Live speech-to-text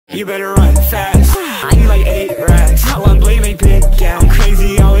You better run fast. I need like 8 racks. How I'm blaming big gang.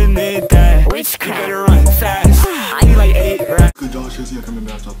 Crazy, I'll admit that. Which you better run fast. I need like 8 racks. Good, y'all. Shizzy here coming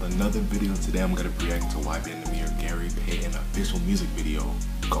back with another video. Today I'm gonna be reacting to YBN Nahmir, Gary Payton official music video.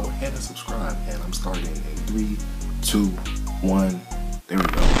 Go ahead and subscribe. And I'm starting in 3, 2, 1. There we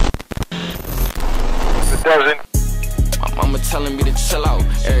go. It doesn't. My mama telling me to chill out.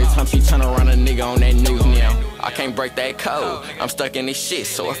 Every time she turn around, a nigga on that news now. I can't break that code. I'm stuck in this shit,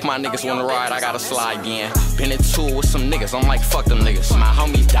 so if my niggas wanna ride, I gotta slide again. Been in tour with some niggas, I'm like, fuck them niggas. My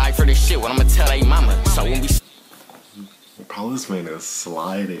homies died for this shit, what I'ma tell they mama. So when we Bro, this man is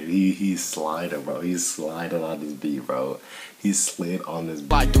sliding. He's sliding, bro. He's sliding on this beat, bro. He slid on this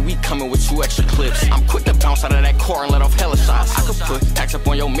beat. like, do we coming with 2 extra clips? I'm quick to bounce out of that car and let off hella shots. I could put tax up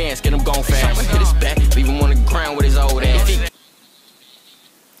on your mans, get him going fast. Hit his back, leave him on the ground with his old ass.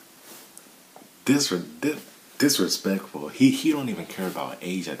 Disrespectful. He don't even care about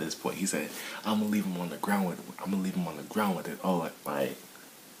age at this point. He said, "I'm gonna leave him on the ground with it. I'm gonna leave him on the ground with it." Oh, like,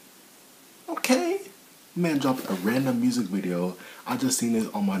 okay. Man dropped a random music video. I just seen this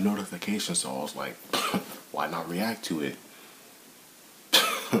on my notification, so I was like, why not react to it?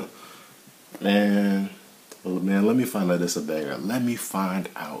 man, let me find out it's a banger. Let me find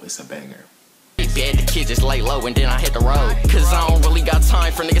out it's a banger. Bad, the kid just lay low and then I hit the road. Cause I don't really got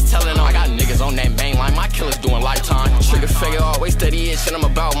time for niggas telling them. I got niggas on that main line, my killers doing lifetime. Trigger figure always steady and shit, I'm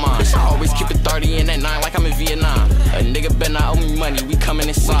about mine. I always keep it 30 in that 9 like I'm in Vietnam. A nigga better not owe me money, we coming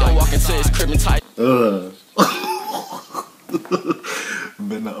inside. We gon' walk into his crib and tight. Better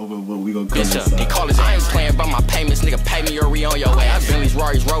not over what we gon' come inside. They call us, I ain't playing about my payments, nigga pay me or we on your ass. I've been these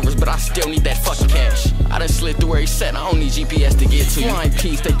Rari's Rovers, but I still need that fucking cash. I done slid through where he said, I don't need GPS to get to you. I ain't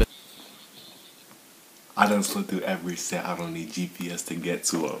peace, they I done slid through every set. I don't need GPS to get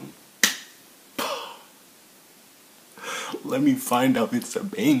to him. Let me find out it's a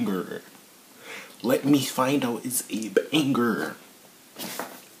banger. Let me find out it's a banger.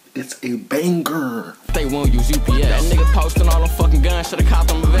 It's a banger. They won't use UPS. That nigga posting all them fucking guns, should've copped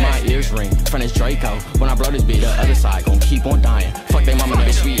them a vest. My ears ring from this Draco. When I blow this bitch, the other side gon' keep on dying. Fuck they mama,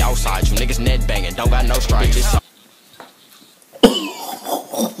 bitch, we outside. You niggas net banging, don't got no strikes.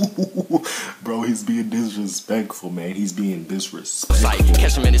 Bro, he's being disrespectful, man. He's being disrespectful.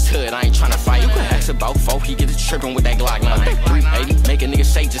 Catch him in his hood, I ain't tryna fight. You can ask about folk, he get to tripping with that Glock 9. 380, make a nigga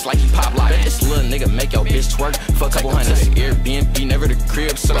shake just like he pop lock. This little nigga make your bitch twerk for a couple hundred. Airbnb, never the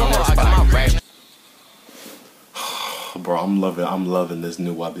crib, so don't know I got my rash. Bro, I'm loving this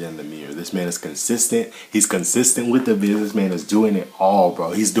new YBN Nahmir. This man is consistent. He's consistent with the video. This man is doing it all,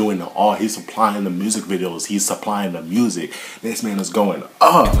 bro. He's doing it all. He's supplying the music videos. He's supplying the music. This man is going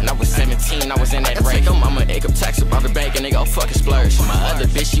up. When I was 17, I was in that rake. Mama egg up tax about the bank and they go fucking splurge. My other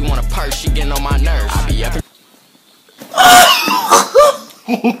bitch, she want a purse, she getting on my nerves. I be up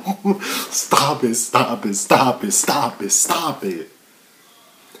Stop it, stop it, stop it, stop it, stop it.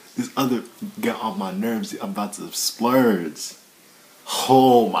 This other get on my nerves. I'm about to splurge.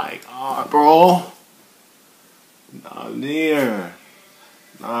 Oh my god, bro. Nahmir.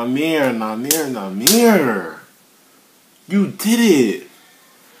 You did it.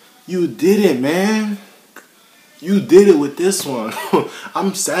 You did it, man. You did it with this one.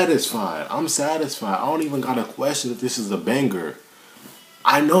 I'm satisfied. I don't even got a question if this is a banger.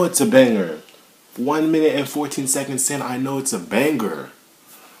 I know it's a banger. 1 minute and 14 seconds in, I know it's a banger.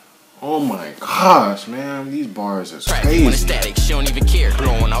 Oh my gosh, man, these bars are crazy. When it's static, she don't even care.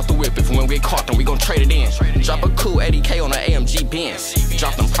 Blowing out the whip, if we get caught, then we gon' trade it in. Drop a cool 80K on the AMG Benz.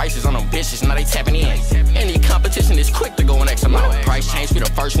 Drop them prices on them bitches, now they tapping in. Any competition is quick to go an X amount. Price change, we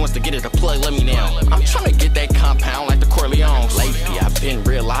the first ones to get it to plug, let me know. I'm trying to get that compound like the Corleones. Lately, I've been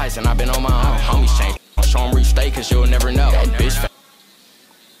realizing I've been on my own. Homies change, I'll show them stay, cause you'll never know. That bitch.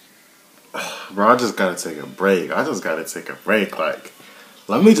 Bro, I just gotta take a break. Like,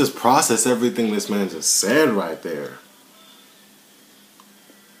 let me just process everything this man just said right there.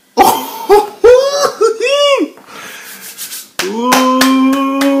 Ooh.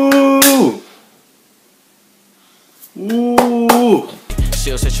 Ooh.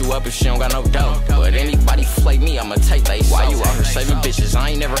 She'll set you up if she don't got no dough. But anybody flake me, I'ma take they soul. Why you out here saving bitches? I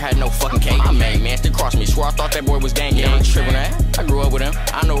ain't never had no fucking cake. My main man still crossed me, swore I thought that boy was gang. Never trip on that. I grew up with him.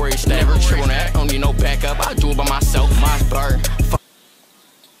 I know where he stay. Never trip on that. Don't need no backup. I do it by myself. My bird.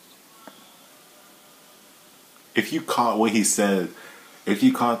 If you caught what he said, if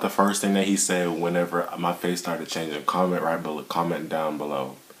you caught the first thing that he said whenever my face started changing, comment right below, comment down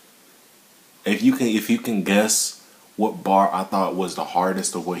below. If you can guess what bar I thought was the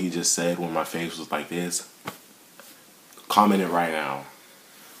hardest of what he just said when my face was like this, comment it right now.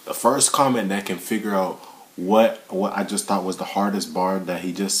 The first comment that can figure out what I just thought was the hardest bar that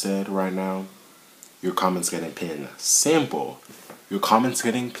he just said right now. Your comments getting pinned. Simple. Your comments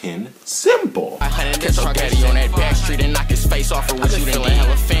getting pinned. Simple. I hunted this spaghetti on that back street and knock his face off for what you done did.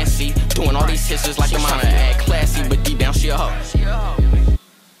 Hella fancy, doing all these hisses like I'm trying to act classy, but deep down she a hoe.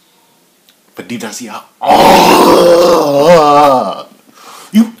 But deep down she a hoe.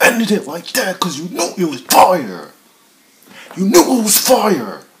 You ended it like that because you knew it was fire. You knew it was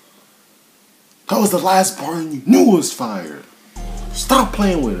fire. That was the last bar and you knew it was fire. Stop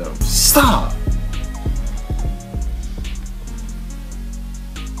playing with him. Stop.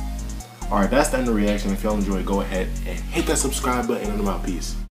 Alright, that's the end of the reaction. If y'all enjoyed, go ahead and hit that subscribe button and I'm out. Peace.